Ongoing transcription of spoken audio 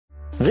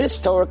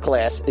This Torah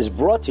class is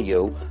brought to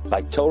you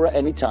by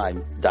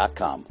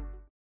TorahAnytime.com.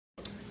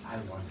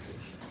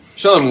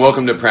 Shalom,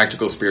 welcome to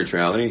Practical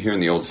Spirituality here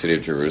in the Old City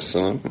of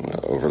Jerusalem,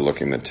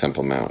 overlooking the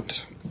Temple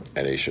Mount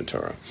at Aish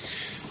Torah.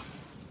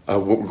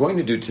 What we're going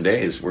to do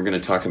today is we're going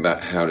to talk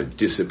about how to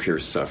disappear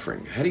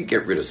suffering. How do you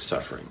get rid of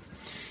suffering?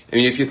 I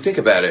mean, if you think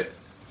about it,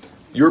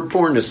 you're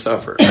born to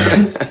suffer.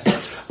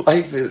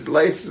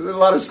 Life's a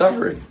lot of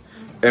suffering.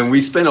 And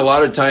we spend a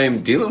lot of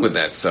time dealing with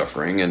that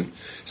suffering, and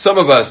some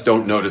of us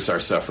don't notice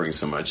our suffering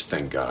so much,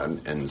 thank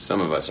God, and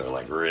some of us are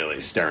like really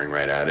staring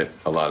right at it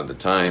a lot of the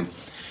time.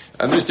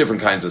 And there's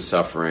different kinds of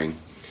suffering.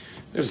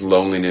 There's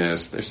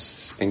loneliness,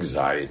 there's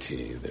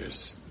anxiety,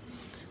 there's,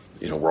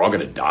 we're all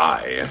going to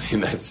die. I mean,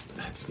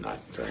 that's not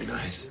very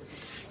nice,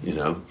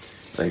 but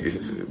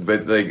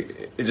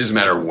it doesn't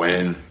matter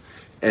when.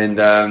 And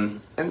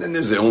then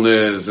there's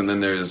illness, and then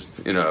there's,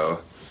 and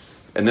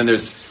then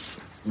there's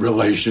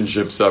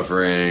relationship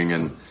suffering,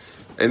 and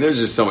there's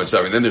just so much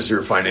suffering. Then there's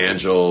your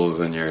financials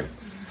and your,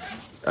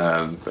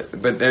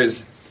 but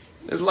there's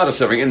a lot of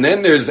suffering, and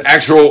then there's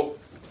actual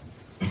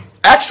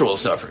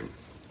suffering.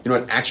 You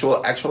know what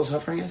actual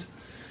suffering is?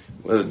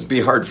 Well, it'd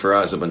be hard for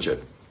us, a bunch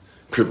of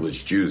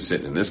privileged Jews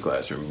sitting in this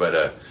classroom,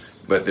 but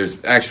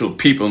there's actual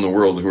people in the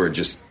world who are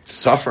just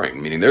suffering.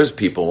 Meaning, there's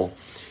people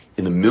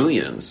in the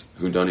millions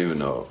who don't even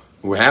know,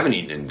 who haven't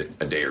eaten in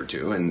a day or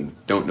two, and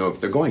don't know if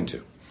they're going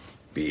to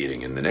be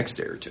eating in the next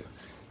day or two.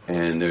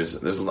 And there's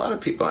a lot of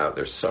people out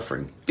there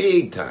suffering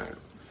big time.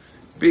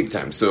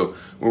 So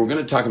what we're going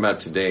to talk about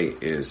today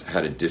is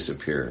how to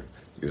disappear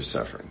your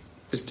suffering.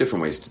 There's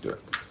different ways to do it.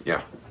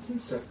 Yeah. Isn't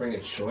suffering a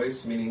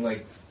choice? Meaning,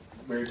 like,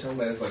 what you're talking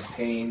about is like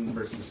pain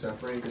versus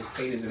suffering, because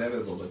pain is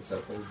inevitable, but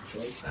suffering is a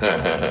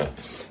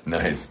choice.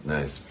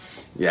 Nice.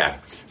 Yeah,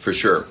 for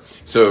sure.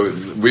 So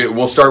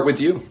we'll start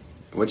with you.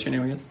 What's your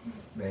name again?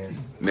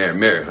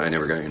 Mayor. I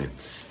never got your name.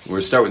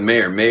 We'll start with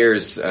Mayor.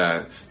 Mayor's,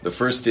 the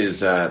first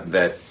is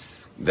that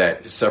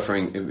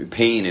suffering,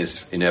 pain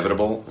is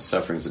inevitable,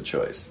 suffering is a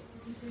choice.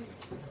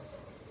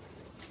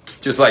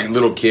 Just like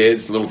little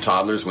kids, little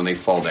toddlers, when they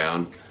fall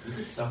down. You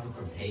could suffer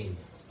from pain.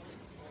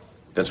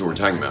 That's what we're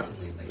talking about.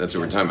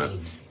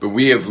 But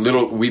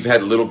we've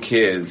had little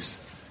kids,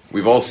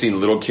 we've all seen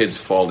little kids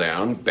fall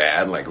down,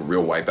 bad, like a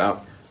real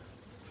wipeout.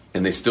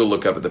 And they still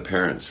look up at the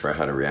parents for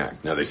how to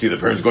react. Now they see the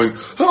parents going,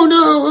 oh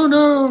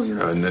no,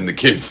 and then the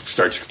kid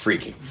starts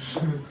freaking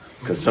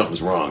because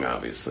something's wrong,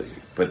 obviously.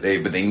 But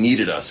they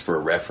needed us for a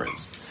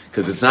reference,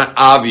 because it's not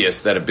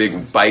obvious that a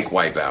big bike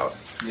wipeout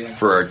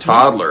for a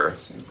toddler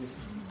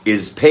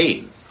is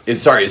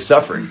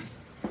suffering.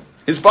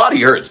 His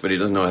body hurts, but he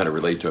doesn't know how to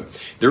relate to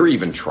it. There are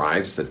even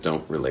tribes that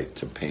don't relate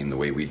to pain the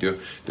way we do.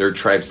 There are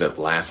tribes that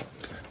laugh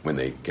when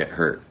they get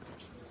hurt.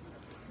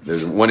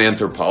 There's one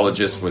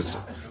anthropologist was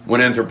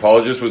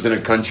in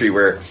a country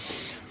where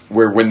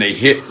when they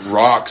hit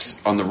rocks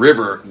on the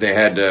river, they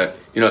had to,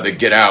 they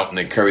get out and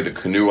they carry the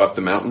canoe up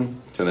the mountain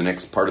to the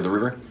next part of the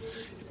river.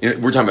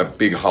 We're talking about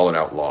big hollowed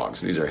out logs.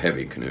 These are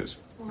heavy canoes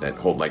that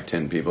hold like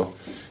 10 people.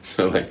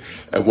 So like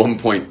at one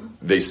point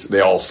they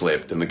all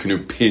slipped and the canoe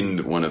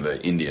pinned one of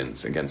the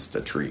Indians against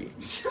a tree.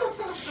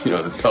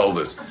 The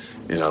pelvis,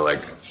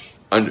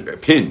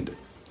 pinned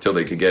till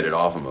they could get it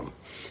off of him.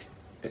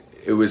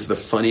 It was the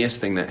funniest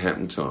thing that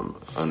happened to him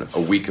on a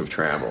week of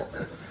travel.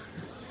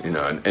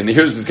 And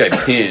here's this guy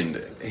pinned,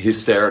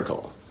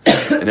 hysterical.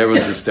 And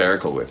everyone's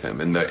hysterical with him.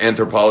 And the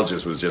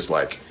anthropologist was just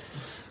like,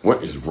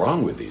 what is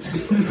wrong with these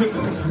people?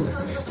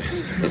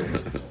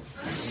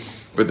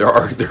 But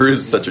there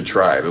is such a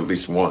tribe, at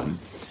least one,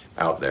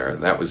 out there.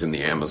 That was in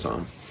the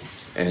Amazon.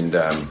 And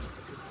well,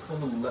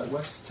 the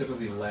West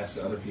typically laughs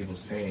at other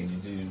people's pain. You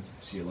do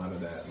see a lot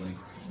of that.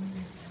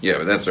 Yeah,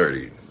 but that's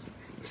already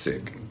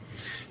sick.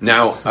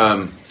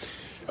 Now,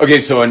 okay,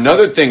 so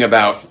another thing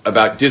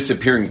about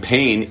disappearing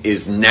pain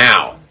is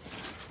now.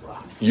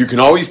 You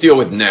can always deal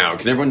with now.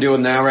 Can everyone deal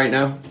with now right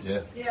now?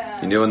 Yeah.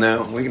 Can you deal with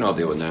now? We can all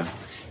deal with now.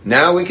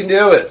 Now we can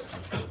deal with it.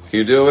 Can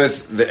you deal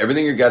with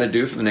everything you got to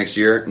do for the next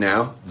year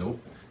now? Nope.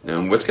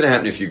 Now, what's going to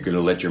happen if you're going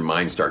to let your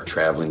mind start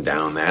traveling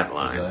down that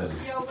line?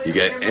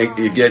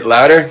 Anxiety. You get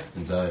louder?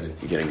 Anxiety.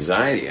 You get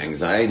anxiety.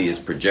 Anxiety is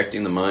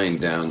projecting the mind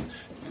down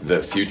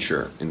the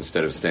future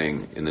instead of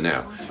staying in the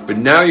now. But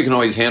now you can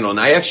always handle, and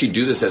I actually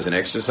do this as an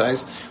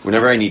exercise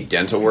whenever I need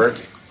dental work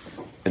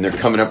and they're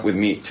coming up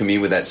to me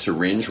with that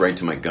syringe right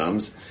to my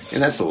gums,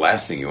 and that's the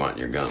last thing you want in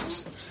your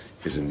gums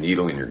is a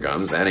needle in your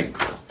gums. That ain't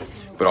cool.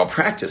 But I'll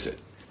practice it,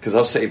 because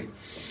I'll say,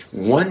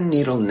 one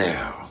needle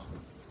now.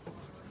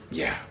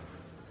 Yeah,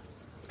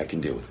 I can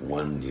deal with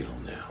one needle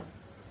now.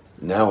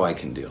 Now I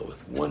can deal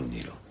with one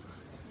needle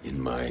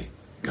in my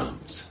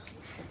gums.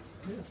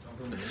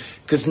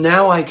 Because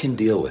now I can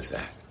deal with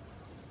that.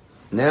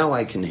 Now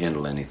I can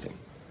handle anything.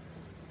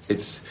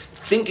 It's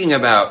thinking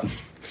about,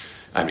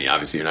 I mean,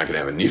 obviously you're not going to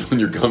have a needle in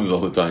your gums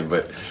all the time,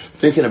 but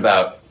thinking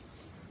about,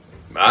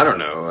 I don't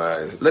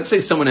know, let's say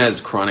someone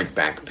has chronic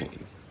back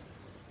pain.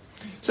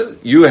 So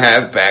you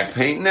have back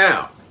pain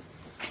now.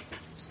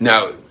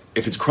 Now,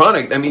 if it's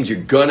chronic, that means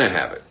you're going to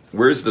have it.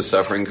 Where's the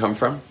suffering come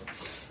from?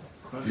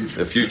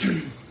 The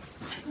future.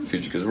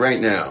 future, because right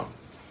now,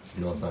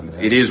 You know it's not gonna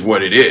happen. it is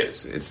what it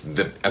is. It's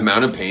the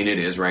amount of pain it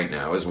is right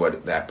now is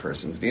what that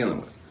person's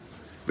dealing with.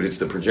 But it's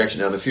the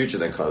projection of the future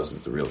that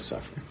causes the real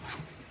suffering.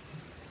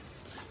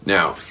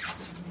 Now,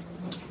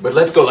 but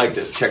let's go like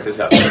this. Check this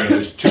out.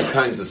 There's two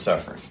kinds of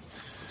suffering.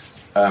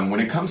 When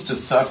it comes to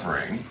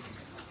suffering,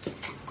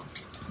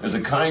 there's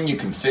a kind you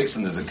can fix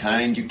and there's a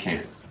kind you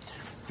can't.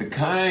 The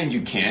kind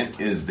you can't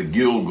is the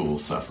Gilgul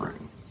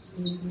suffering.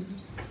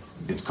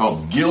 It's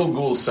called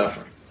Gilgul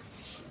suffering.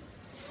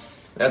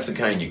 That's the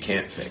kind you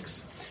can't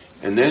fix.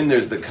 And then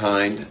there's the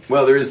kind,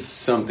 well, there is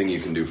something you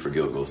can do for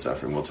Gilgul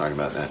suffering. We'll talk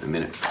about that in a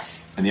minute.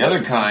 And the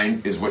other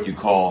kind is what you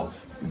call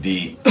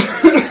the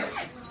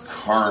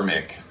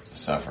karmic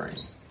suffering.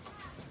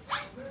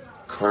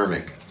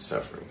 Karmic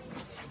suffering.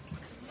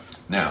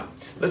 Now,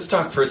 let's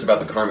talk first about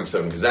the karmic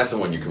suffering, because that's the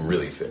one you can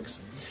really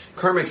fix.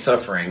 Karmic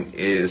suffering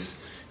is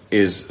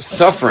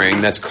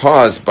suffering that's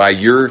caused by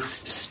your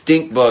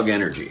stink bug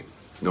energy.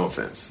 No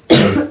offense.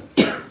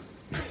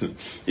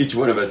 Each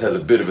one of us has a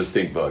bit of a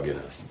stink bug in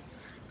us.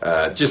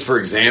 Just for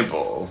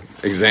example,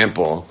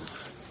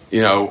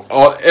 you know,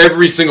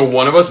 every single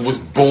one of us was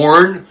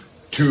born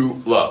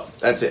to love.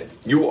 That's it.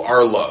 You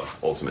are love,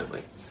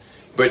 ultimately.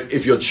 But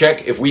if you'll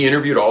check, if we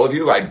interviewed all of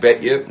you, I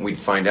bet you we'd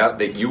find out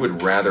that you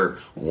would rather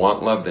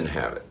want love than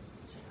have it.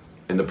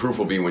 And the proof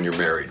will be when you're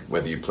married,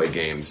 whether you play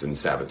games and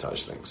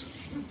sabotage things.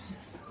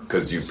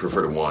 Because you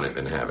prefer to want it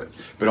than have it.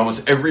 But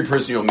almost every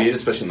person you'll meet,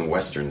 especially in the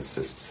Western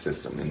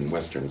system, in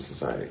Western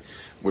society,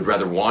 would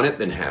rather want it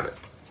than have it.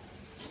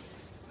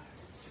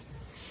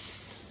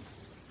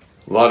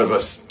 A lot of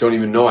us don't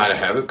even know how to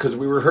have it because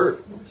we were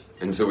hurt.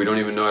 And so we don't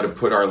even know how to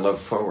put our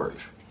love forward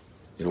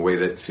in a way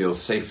that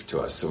feels safe to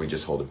us, so we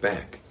just hold it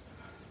back.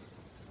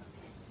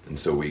 And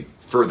so we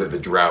further the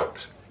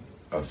drought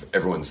of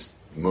everyone's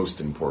most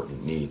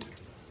important need.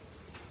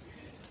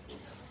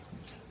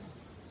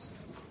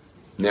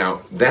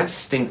 Now, that's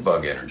stink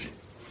bug energy.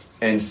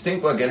 And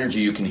stink bug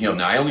energy you can heal.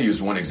 Now, I only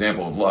used one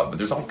example of love, but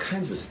there's all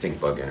kinds of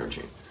stink bug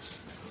energy.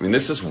 I mean,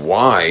 this is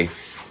why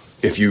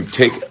if you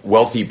take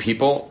wealthy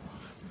people,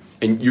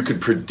 and you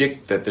could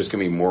predict that there's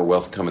going to be more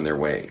wealth coming their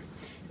way.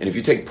 And if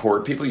you take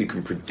poor people, you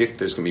can predict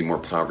there's going to be more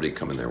poverty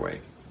coming their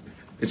way.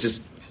 It's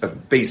just a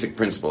basic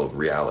principle of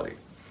reality.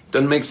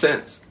 Doesn't make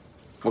sense.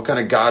 What kind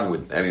of God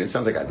would... I mean, it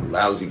sounds like a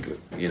lousy,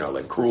 you know,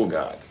 like cruel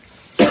God.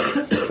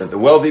 But the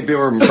wealthy people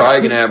are probably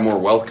going to have more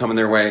wealth coming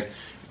their way,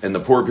 and the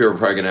poor people are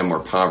probably going to have more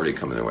poverty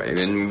coming their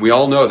way. And we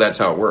all know that's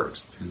how it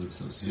works. Because of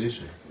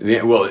association.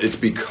 Yeah, well, it's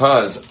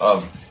because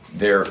of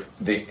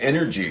the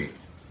energy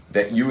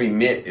that you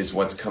emit is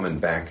what's coming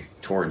back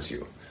towards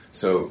you.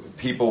 So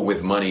people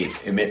with money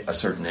emit a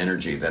certain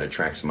energy that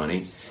attracts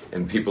money,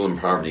 and people in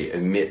poverty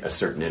emit a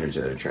certain energy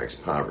that attracts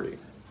poverty.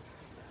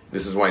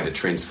 This is why the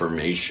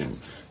transformation,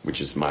 which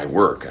is my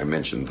work, I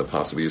mentioned the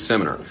Possible You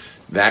seminar.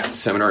 That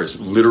seminar is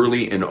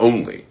literally and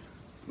only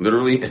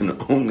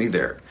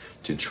there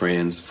to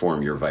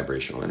transform your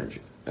vibrational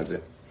energy. That's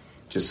it.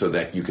 Just so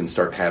that you can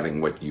start having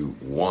what you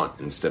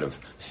want instead of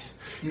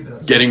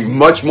getting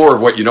much more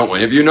of what you don't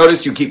want. Have you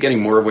noticed you keep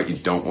getting more of what you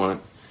don't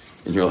want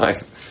in your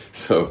life?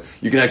 So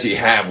you can actually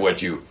have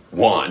what you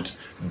want,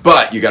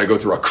 but you got to go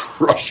through a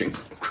crushing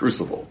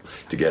crucible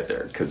to get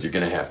there, because you're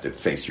going to have to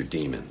face your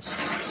demons.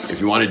 If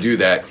you want to do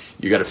that,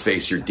 you got to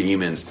face your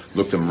demons,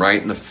 look them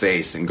right in the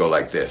face, and go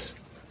like this.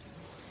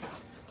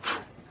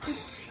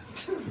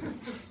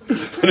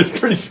 But it's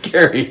pretty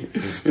scary.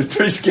 It's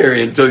pretty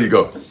scary until you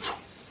go,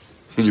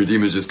 and your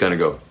demons just kind of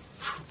go.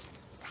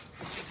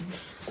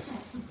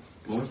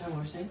 One more time,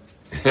 what was you saying?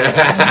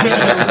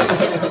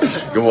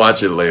 Go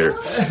watch it later.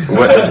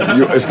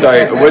 What's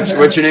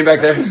your name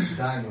back there?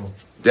 Daniel.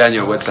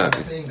 Daniel, what's that?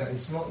 I'm saying that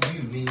it's not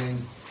you, meaning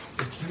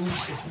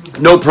if you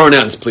No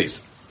pronouns,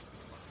 please.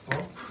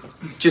 What?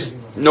 Just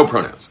no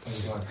pronouns.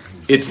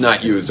 It's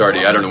not you,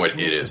 Zardi. I don't know what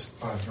it is.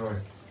 Alright, sorry.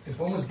 If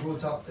one was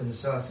brought up in a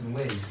certain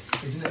way,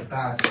 isn't it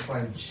bad to try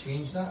and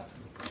change that?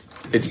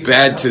 It's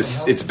bad to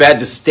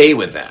stay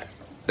with that.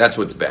 That's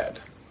what's bad.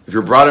 If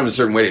you're brought up in a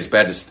certain way, it's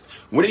bad to.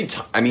 What do you?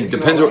 I mean,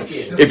 depends on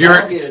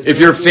if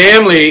your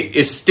family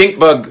is stink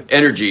bug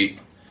energy,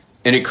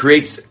 and it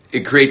creates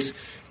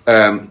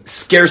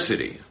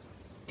scarcity.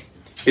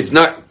 It's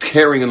not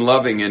caring and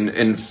loving and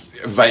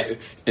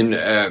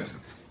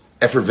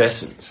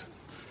effervescent.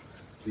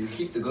 You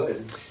keep the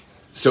good.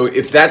 So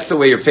if that's the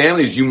way your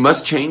family is, you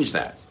must change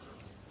that.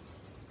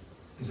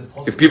 Is it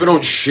possible? If people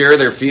don't share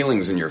their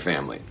feelings in your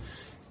family,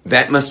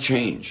 that must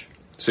change.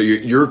 So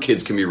your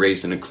kids can be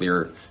raised in a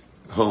clear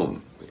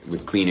home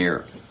with clean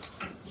air.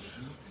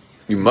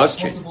 You must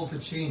change. It's possible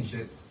to change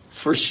it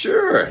For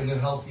sure. in a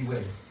healthy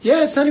way.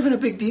 Yeah, it's not even a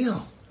big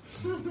deal.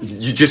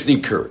 You just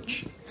need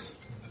courage.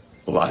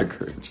 A lot of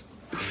courage.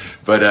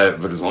 But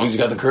as long as you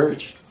got the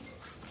courage,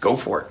 go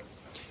for it.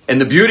 And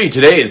the beauty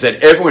today is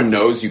that everyone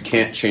knows you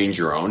can't change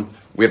your own.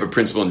 We have a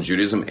principle in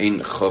Judaism, a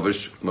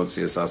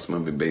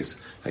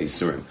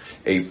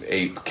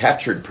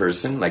captured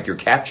person, like you're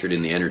captured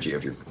in the energy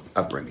of your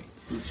upbringing.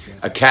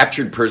 A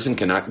captured person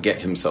cannot get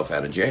himself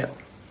out of jail.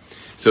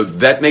 So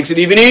that makes it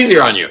even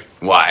easier on you.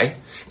 Why?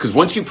 Because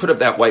once you put up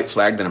that white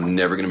flag that I'm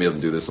never going to be able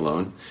to do this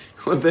alone,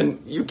 well,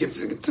 then you give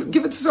it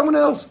to someone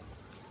else.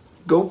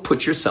 Go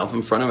put yourself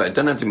in front of it. It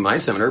doesn't have to be my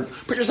seminar.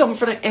 Put yourself in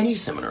front of any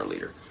seminar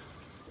leader.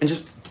 And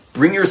just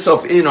bring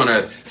yourself in on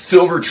a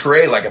silver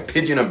tray like a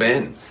pigeon of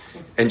Ben.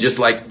 And just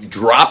like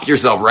drop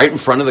yourself right in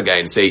front of the guy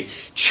and say,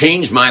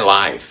 change my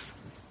life.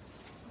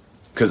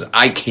 Because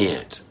I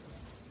can't.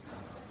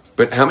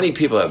 But how many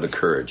people have the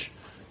courage?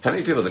 How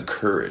many people have the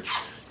courage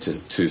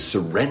to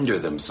surrender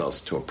themselves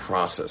to a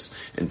process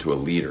and to a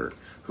leader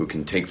who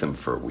can take them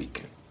for a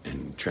week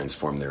and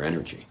transform their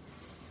energy?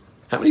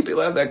 How many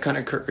people have that kind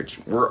of courage?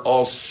 We're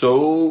all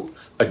so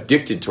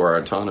addicted to our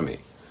autonomy.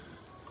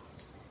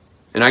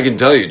 And I can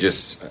tell you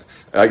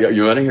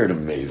you want to hear an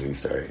amazing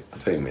story? I'll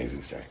tell you an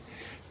amazing story.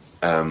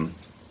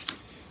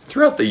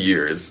 Throughout the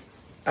years,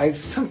 I've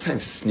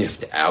sometimes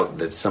sniffed out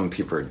that some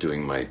people are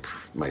doing my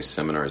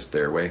seminars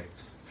their way.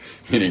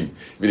 Meaning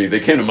they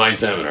came to my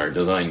seminar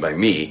designed by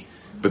me,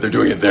 but they're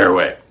doing it their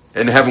way.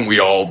 And haven't we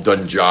all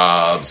done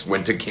jobs,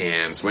 went to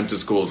camps, went to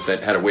schools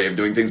that had a way of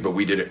doing things, but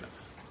we did it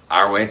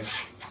our way?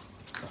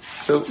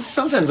 So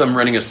sometimes I'm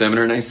running a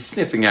seminar and I'm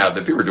sniffing out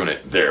that people are doing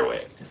it their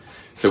way.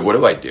 So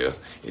what do?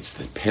 It's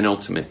the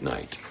penultimate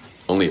night.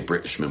 Only a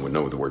Britishman would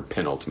know the word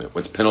penultimate.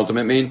 What's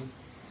penultimate mean?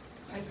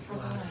 Night before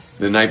the last.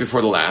 The night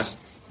before the last.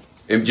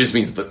 It just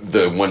means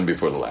the one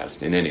before the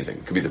last in anything.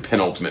 It could be the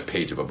penultimate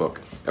page of a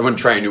book. Everyone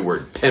try a new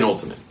word.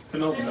 Penultimate.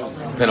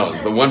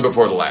 Penultimate. The one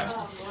before the last.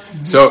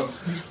 So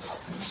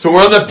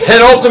we're on the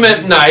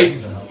penultimate night,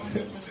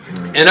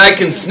 and I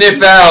can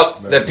sniff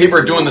out that people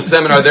are doing the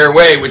seminar their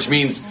way, which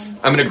means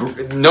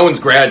no one's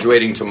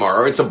graduating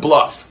tomorrow. It's a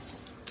bluff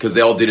because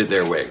they all did it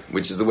their way,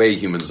 which is the way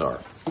humans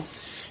are.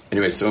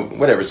 Anyway, so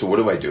whatever. So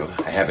what do?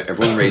 I have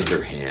everyone raise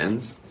their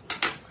hands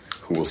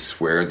who will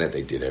swear that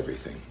they did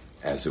everything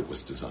as it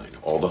was designed.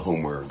 All the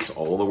homeworks,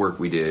 all the work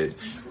we did,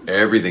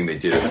 everything they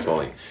did it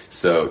fully.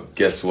 So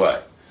guess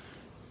what?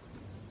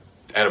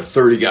 Out of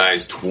 30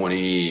 guys,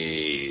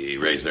 20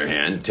 raised their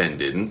hand, 10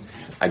 didn't.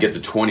 I get the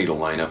 20 to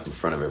line up in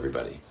front of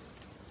everybody.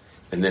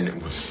 And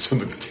then so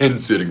the 10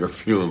 sitting are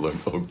feeling like,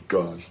 oh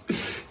gosh.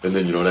 And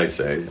then you know what I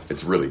say?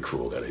 It's really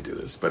cruel that I do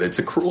this, but it's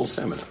a cruel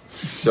seminar.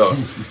 So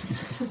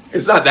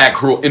it's not that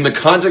cruel. In the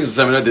context of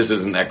the seminar, this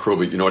isn't that cruel,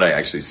 but you know what I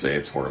actually say?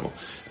 It's horrible.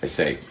 I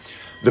say,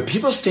 the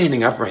people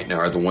standing up right now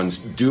are the ones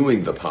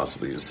doing the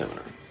Possibly You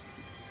seminar.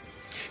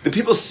 The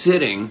people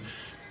sitting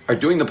are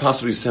doing the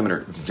Possibly You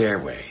seminar their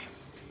way.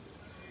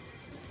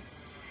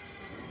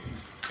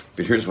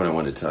 But here's what I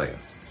want to tell you.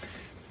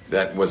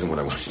 That wasn't what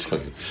I wanted to tell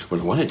you.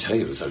 What I wanted to tell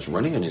you is I was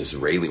running an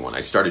Israeli one. I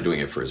started doing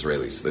it for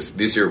Israelis.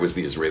 This year was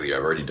the Israeli.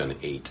 I've already done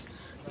 8.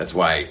 That's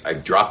why I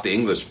dropped the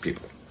English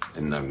people.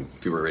 And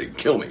people are ready to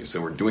kill me.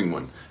 So we're doing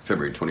one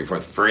February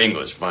 24th for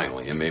English,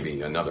 finally. And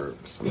maybe another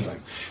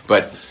sometime.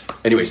 But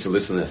anyway, so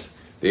listen to this.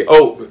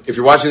 If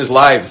you're watching this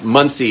live,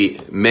 Muncie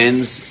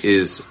Men's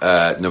is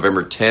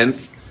February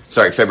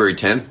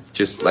 10th,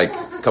 just like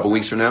a couple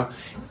weeks from now.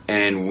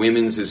 And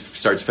Women's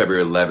starts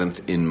February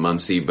 11th in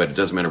Muncie, but it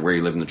doesn't matter where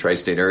you live in the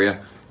tri-state area.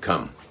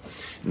 Come.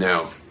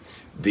 Now,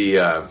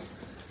 it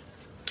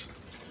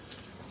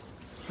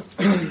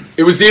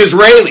was the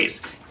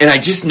Israelis. And I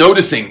just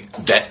noticing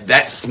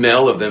that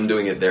smell of them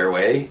doing it their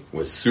way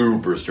was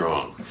super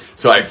strong.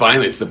 So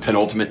it's the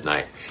penultimate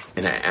night.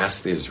 And I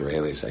asked the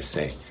Israelis, I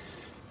say,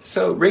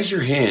 so raise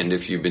your hand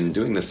if you've been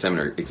doing the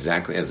seminar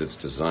exactly as it's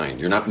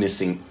designed. You're not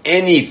missing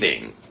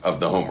anything of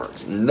the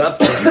homeworks.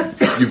 Nothing.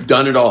 You've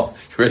done it all.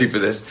 You ready for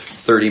this?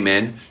 30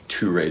 men,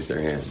 2 raised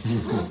their hand.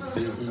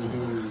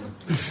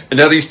 And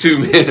now these 2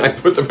 men, I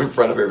put them in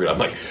front of everybody. I'm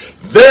like,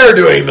 they're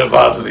doing the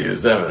Possibly You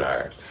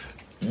seminar.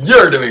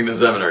 You're doing the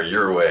seminar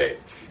your way.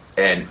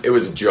 And it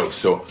was a joke.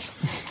 So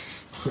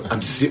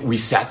we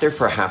sat there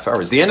for a half hour. It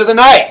was the end of the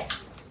night.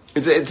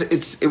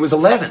 It was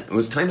 11. It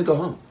was time to go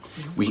home.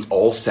 We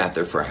all sat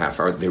there for a half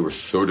hour. They were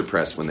so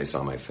depressed when they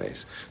saw my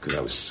face because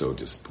I was so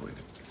disappointed.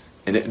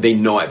 And they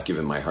know I've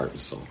given my heart and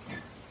soul.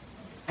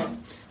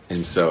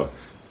 And so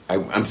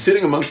I'm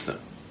sitting amongst them.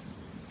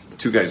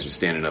 2 guys are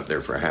standing up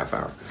there for a half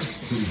hour.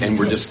 And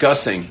we're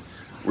discussing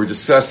what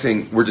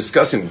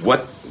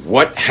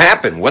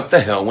happened. What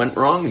the hell went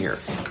wrong here?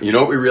 You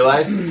know what we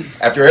realized?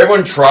 After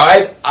everyone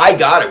tried, I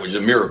got it. It was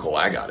a miracle.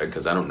 I got it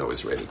because I don't know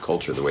Israeli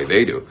culture the way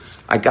they do.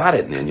 I got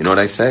it, man. You know what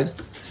I said?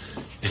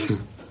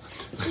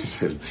 I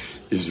said,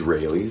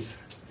 Israelis.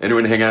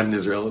 Anyone hang out in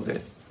Israel a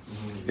bit?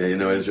 Yeah, you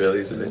know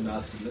Israelis a bit?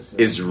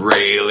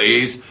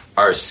 Israelis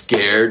are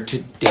scared to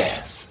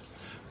death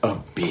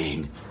of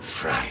being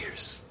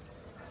friars.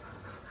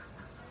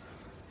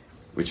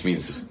 Which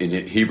means,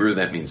 in Hebrew,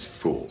 that means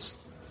fools.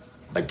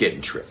 Like getting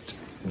tricked.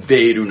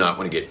 They do not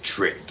want to get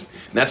tricked.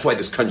 And that's why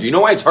this country... You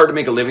know why it's hard to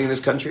make a living in this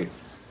country?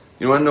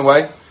 You want to know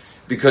why?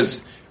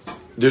 Because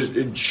there's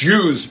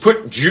Jews,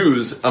 put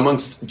Jews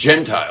amongst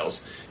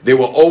Gentiles, they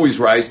will always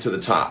rise to the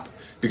top.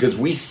 Because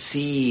we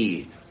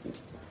see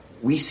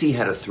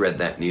how to thread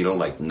that needle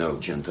like no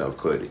Gentile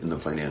could in the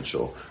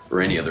financial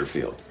or any other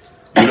field.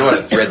 We know how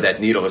to thread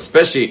that needle,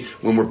 especially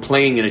when we're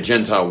playing in a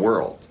Gentile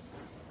world.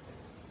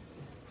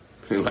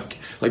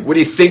 Like, what do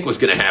you think was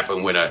going to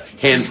happen when a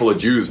handful of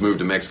Jews moved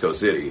to Mexico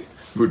City?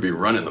 Who would be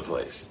running the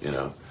place, you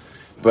know?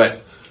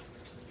 But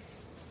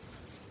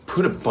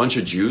put a bunch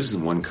of Jews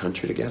in one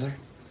country together,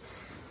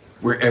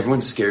 where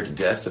everyone's scared to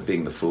death of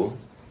being the fool.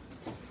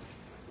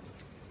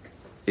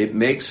 It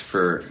makes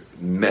for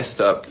messed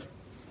up,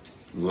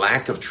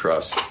 lack of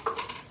trust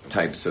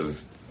types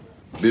of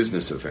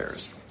business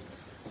affairs.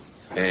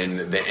 And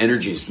the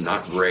energy is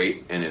not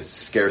great, and it's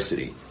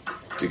scarcity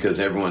because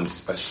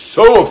everyone's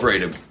so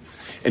afraid of.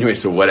 Anyway,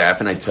 so what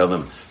happened? I tell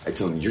them,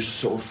 you're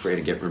so afraid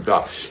of getting ripped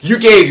off. You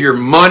gave your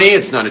money.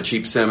 It's not a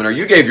cheap seminar.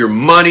 You gave your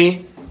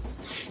money.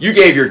 You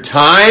gave your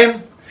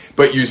time,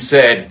 but you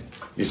said,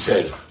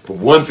 but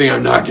one thing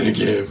I'm not going to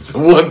give. The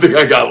one thing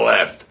I got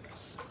left.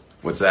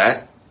 What's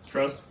that?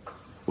 Trust.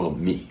 Well,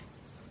 me,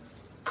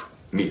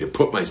 to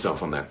put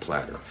myself on that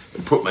platter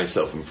and put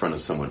myself in front of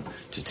someone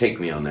to take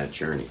me on that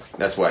journey.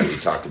 That's why we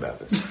talked about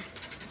this.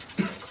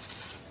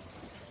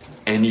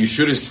 And you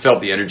should have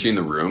felt the energy in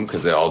the room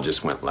because they all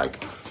just went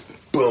like,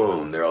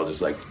 boom. They're all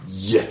just like,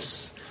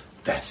 yes,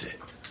 that's it.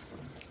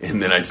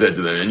 And then I said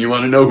to them, and you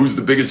want to know who's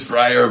the biggest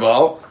fryer of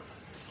all?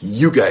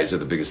 You guys are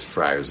the biggest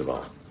fryers of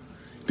all.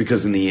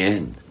 Because in the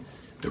end,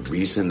 the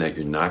reason that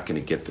you're not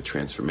going to get the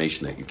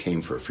transformation that you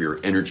came for your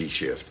energy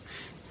shift,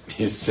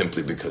 is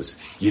simply because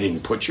you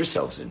didn't put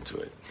yourselves into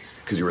it.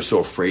 Because you were so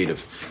afraid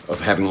of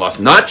having lost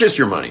not just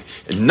your money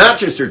and not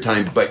just your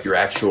time, but your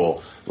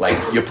actual,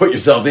 like, you put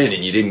yourself in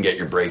and you didn't get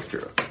your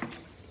breakthrough.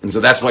 And so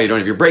that's why you don't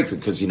have your breakthrough,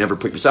 because you never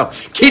put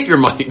yourself. Keep your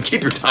money,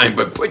 keep your time,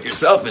 but put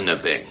yourself into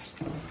things.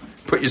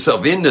 Put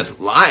yourself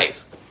into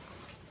life.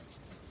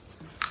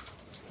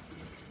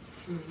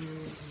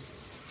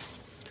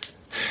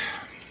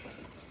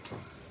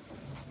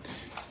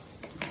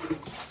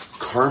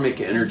 Karmic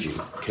energy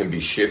can be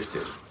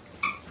shifted.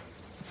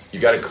 You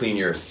got to clean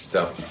your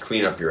stuff,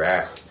 clean up your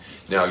act.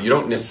 Now, you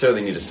don't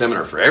necessarily need a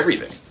seminar for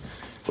everything.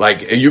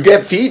 Like, you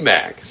get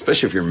feedback,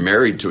 especially if you're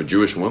married to a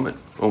Jewish woman.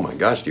 Oh my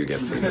gosh, do you get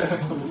feedback?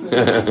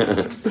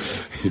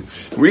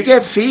 We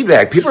get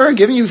feedback. People are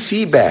giving you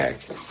feedback.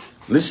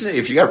 Listen,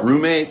 if you got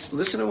roommates,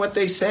 listen to what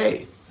they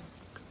say.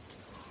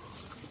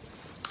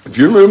 If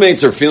your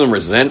roommates are feeling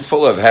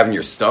resentful of having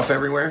your stuff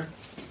everywhere,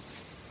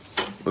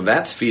 well,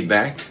 that's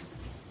feedback.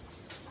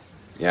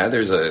 Yeah,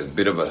 there's a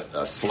bit of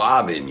a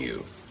slob in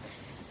you.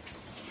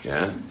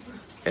 Yeah?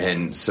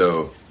 And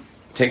so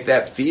take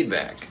that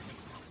feedback.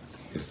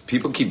 If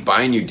people keep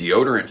buying you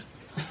deodorant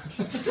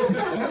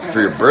for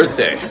your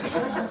birthday,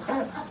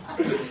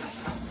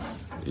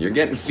 you're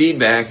getting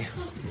feedback.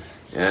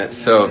 Yeah,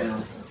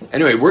 so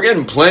anyway, we're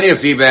getting plenty of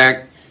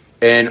feedback.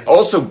 And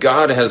also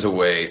God has a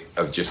way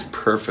of just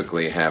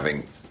perfectly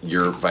having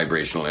your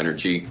vibrational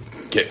energy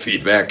get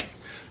feedback.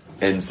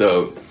 And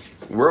so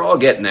we're all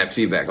getting that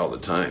feedback all the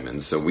time.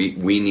 And so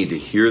we need to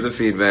hear the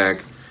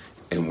feedback,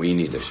 and we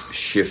need to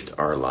shift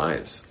our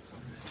lives.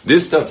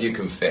 This stuff you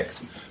can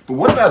fix. But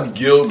what about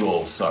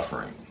Gilgul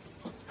suffering?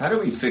 How do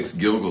we fix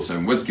Gilgul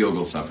suffering? What's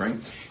Gilgul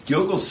suffering?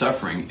 Gilgul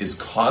suffering is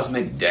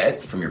cosmic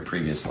debt from your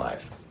previous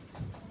life.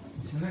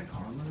 Isn't that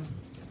karma?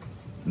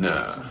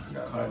 No.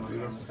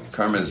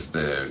 Karma is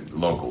the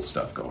local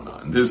stuff going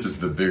on. This is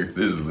the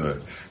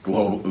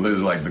global. This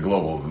is like the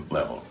global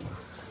level.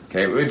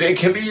 Okay, they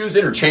can be used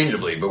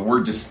interchangeably, but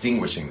we're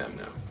distinguishing them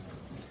now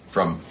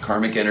from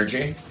karmic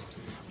energy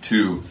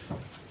to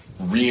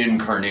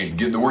reincarnation.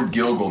 The word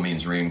Gilgul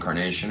means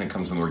reincarnation. It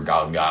comes from the word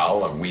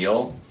Galgal, a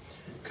wheel,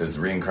 because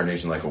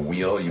reincarnation is like a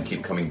wheel. You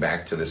keep coming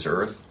back to this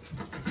earth.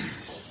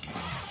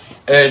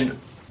 And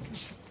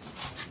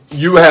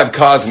you have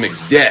cosmic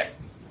debt.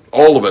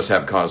 All of us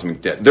have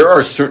cosmic debt. There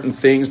are certain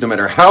things, no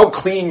matter how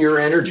clean your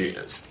energy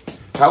is,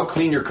 how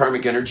clean your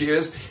karmic energy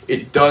is,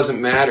 it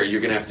doesn't matter.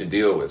 You're going to have to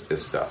deal with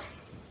this stuff,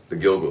 the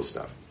Gilgul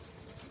stuff.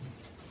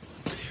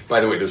 By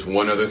the way, there's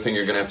one other thing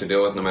you're going to have to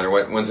deal with no matter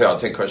what. Wednesday, I'll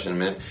take a question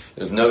in a minute.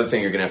 There's another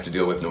thing you're going to have to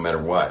deal with no matter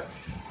what,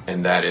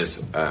 and that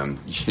is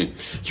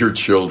your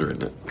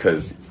children.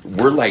 Because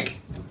we're like,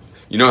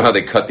 you know how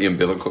they cut the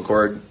umbilical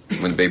cord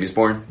when the baby's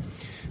born?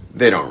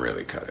 They don't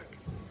really cut it.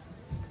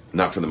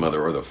 Not for the mother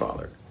or the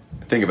father.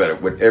 Think about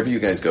it. Whatever you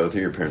guys go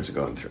through, your parents are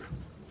going through.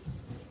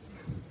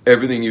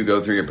 Everything you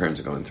go through, your parents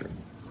are going through.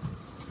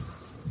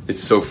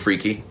 It's so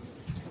freaky.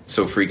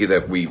 So freaky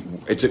that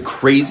it's a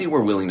crazy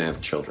we're willing to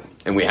have children.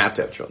 And we have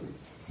to have children.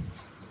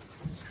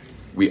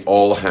 We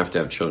all have to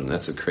have children.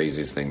 That's the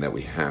craziest thing, that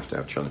we have to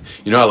have children.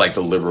 You know how like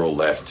the liberal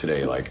left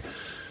today, like,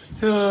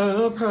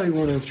 yeah, I probably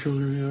won't have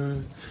children.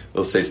 Yeah.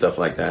 They'll say stuff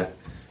like that.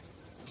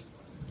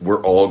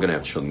 We're all going to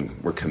have children.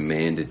 We're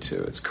commanded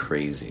to. It's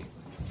crazy.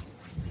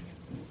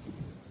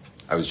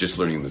 I was just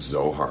learning the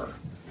Zohar.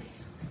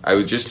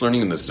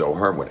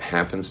 What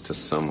happens to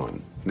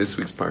someone. This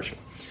week's Parsha.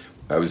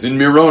 I was in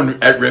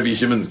Miron at Rebbe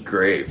Shimon's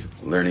grave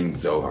learning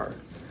Zohar.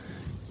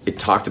 It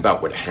talked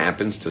about what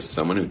happens to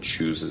someone who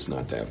chooses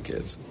not to have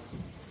kids.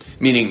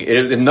 Meaning,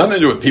 it had nothing to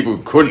do with people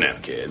who couldn't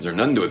have kids, or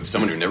nothing to do with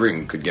someone who never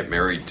even could get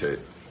married to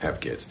have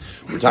kids.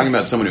 We're talking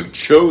about someone who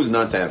chose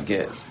not to have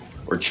kids,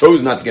 or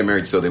chose not to get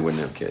married so they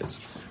wouldn't have kids,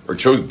 or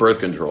chose birth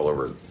control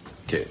over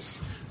kids,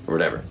 or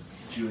whatever.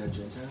 Jew and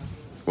Gentile?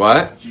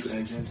 What? Jew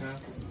and Gentile?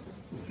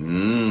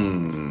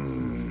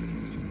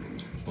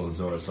 Well, the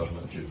Zohar is talking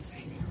about Jews.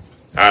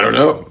 I don't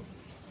know.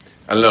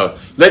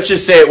 Let's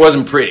just say it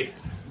wasn't pretty.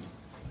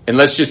 And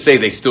let's just say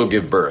they still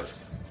give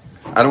birth.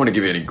 I don't want to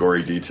give you any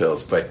gory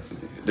details, but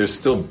there's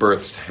still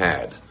births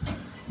had.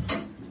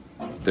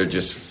 They're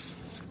just...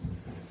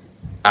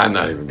 I'm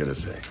not even going to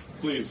say.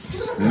 Please.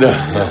 No.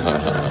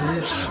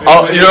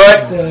 You know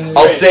what?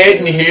 I'll say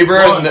it in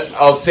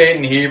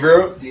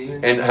Hebrew.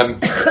 And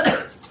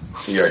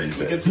you already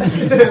said it.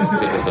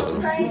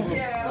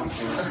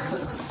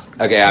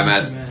 Okay, I'm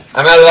out of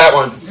that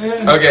one.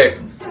 Okay.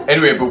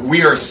 Anyway, but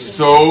we are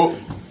so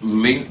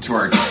linked to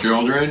our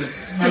children.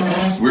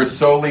 We're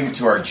so linked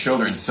to our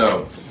children.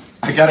 So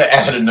I got to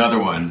add another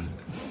one.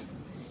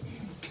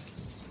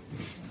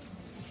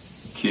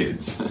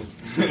 Kids.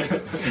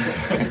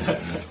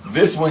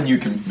 This one you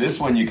can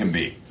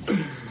beat.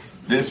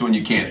 This one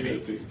you can't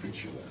beat.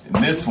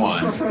 And this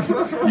one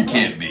you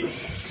can't beat.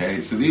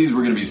 Okay, so these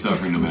we're going to be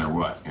suffering no matter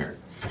what here.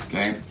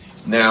 Okay,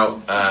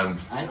 now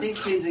I think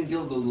kids and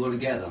Gilgal go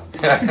together.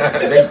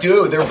 they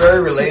do. They're very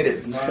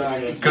related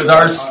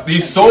because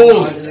these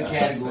souls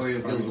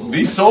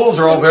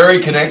are all very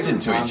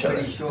connected to each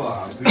other.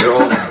 They're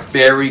all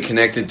very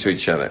connected to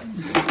each other.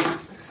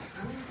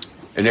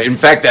 And in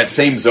fact, that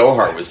same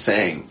Zohar was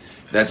saying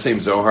that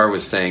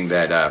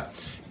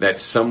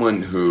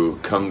someone who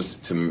comes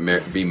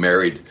to be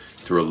married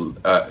through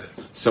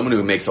someone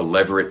who makes a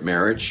levirate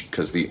marriage,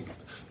 because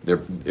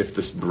if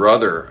this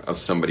brother of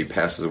somebody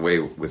passes away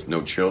with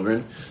no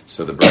children,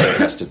 so the brother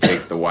has to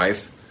take the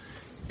wife,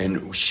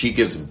 and she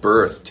gives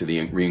birth to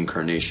the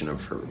reincarnation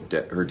of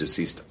her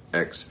deceased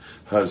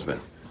ex-husband.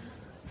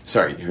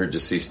 Sorry, her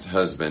deceased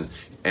husband,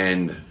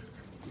 and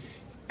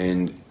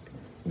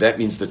that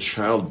means the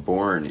child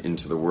born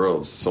into the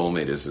world's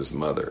soulmate is his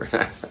mother.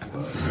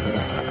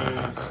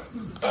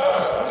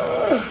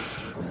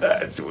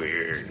 That's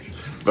weird,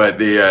 but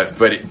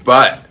it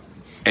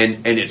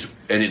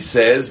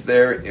says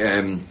there,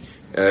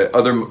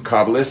 other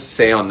Kabbalists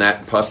say on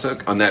that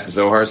pasuk, on that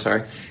Zohar,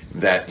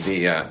 that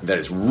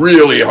it's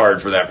really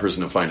hard for that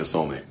person to find a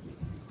soulmate.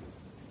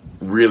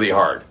 Really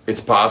hard.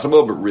 It's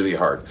possible, but really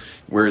hard.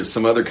 Whereas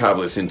some other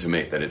Kabbalists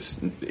intimate that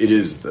it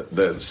is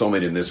the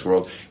soulmate in this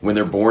world. When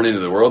they're born into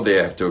the world, they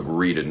have to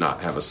agree to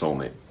not have a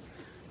soulmate,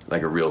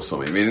 like a real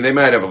soulmate. I mean, they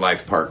might have a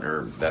life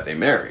partner that they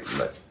marry,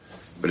 but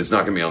it's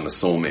not going to be on the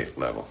soulmate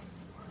level.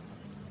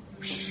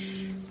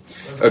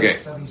 Okay,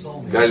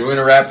 guys, we're going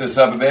to wrap this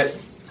up a bit.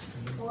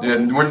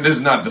 This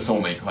is not the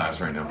soulmate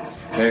class right now.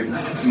 Okay,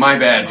 my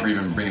bad for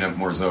even bringing up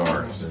more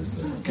Zohars.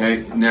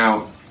 Okay,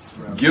 now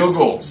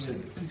Gilgals.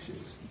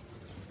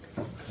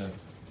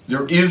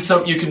 There is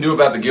something you can do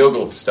about the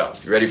Gilgal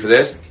stuff. You ready for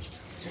this?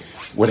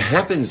 What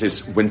happens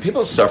is when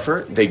people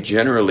suffer, they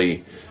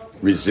generally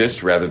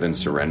resist rather than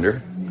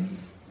surrender.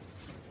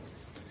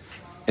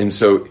 And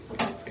so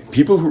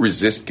people who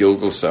resist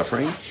Gilgal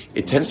suffering,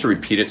 it tends to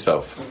repeat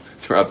itself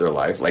throughout their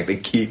life. Like they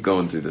keep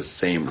going through the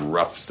same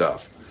rough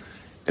stuff.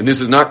 And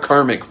this is not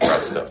karmic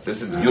rough stuff.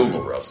 This is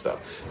Gilgal rough stuff,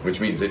 which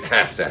means it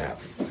has to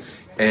happen.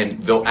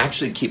 And they'll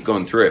actually keep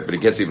going through it, but it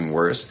gets even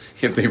worse.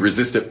 If they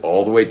resist it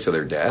all the way to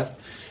their death,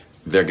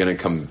 they're going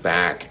to come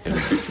back and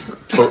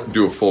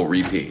do a full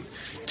repeat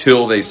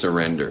till they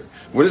surrender.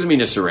 What does it mean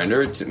to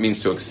surrender? It means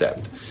to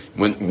accept.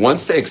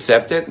 Once they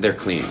accept it, they're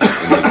clean.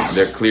 And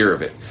they're clear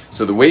of it.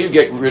 So the way you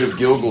get rid of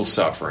Gilgal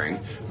suffering,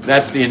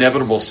 that's the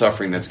inevitable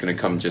suffering that's going to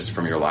come just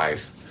from your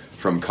life,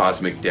 from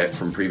cosmic debt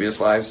from previous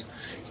lives.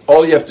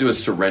 All you have to do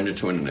is surrender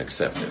to it and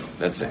accept it.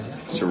 That's it.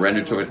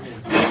 Surrender to it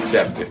and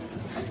accept it.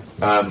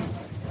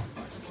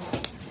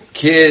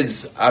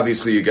 Kids,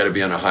 obviously, you got to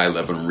be on a high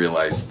level and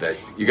realize that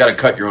you got to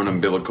cut your own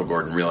umbilical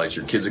cord and realize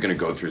your kids are going to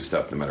go through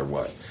stuff no matter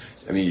what.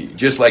 I mean,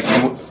 just like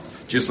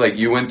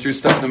you went through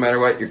stuff no matter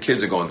what, your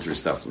kids are going through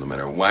stuff no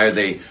matter what.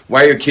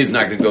 Why are your kids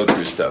not going to go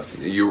through stuff?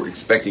 You're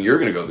expecting you're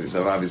going to go through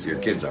stuff. Obviously,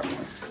 your kids are.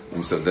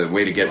 And so the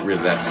way to get rid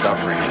of that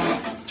suffering is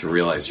to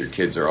realize your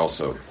kids are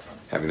also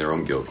having their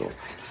own Gilgal.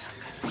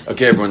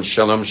 Okay, everyone,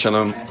 shalom,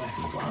 shalom.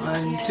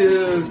 1,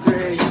 2,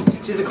 3.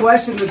 She's a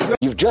question that's good.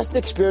 You've just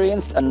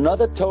experienced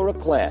another Torah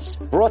class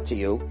brought to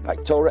you by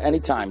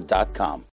TorahAnytime.com.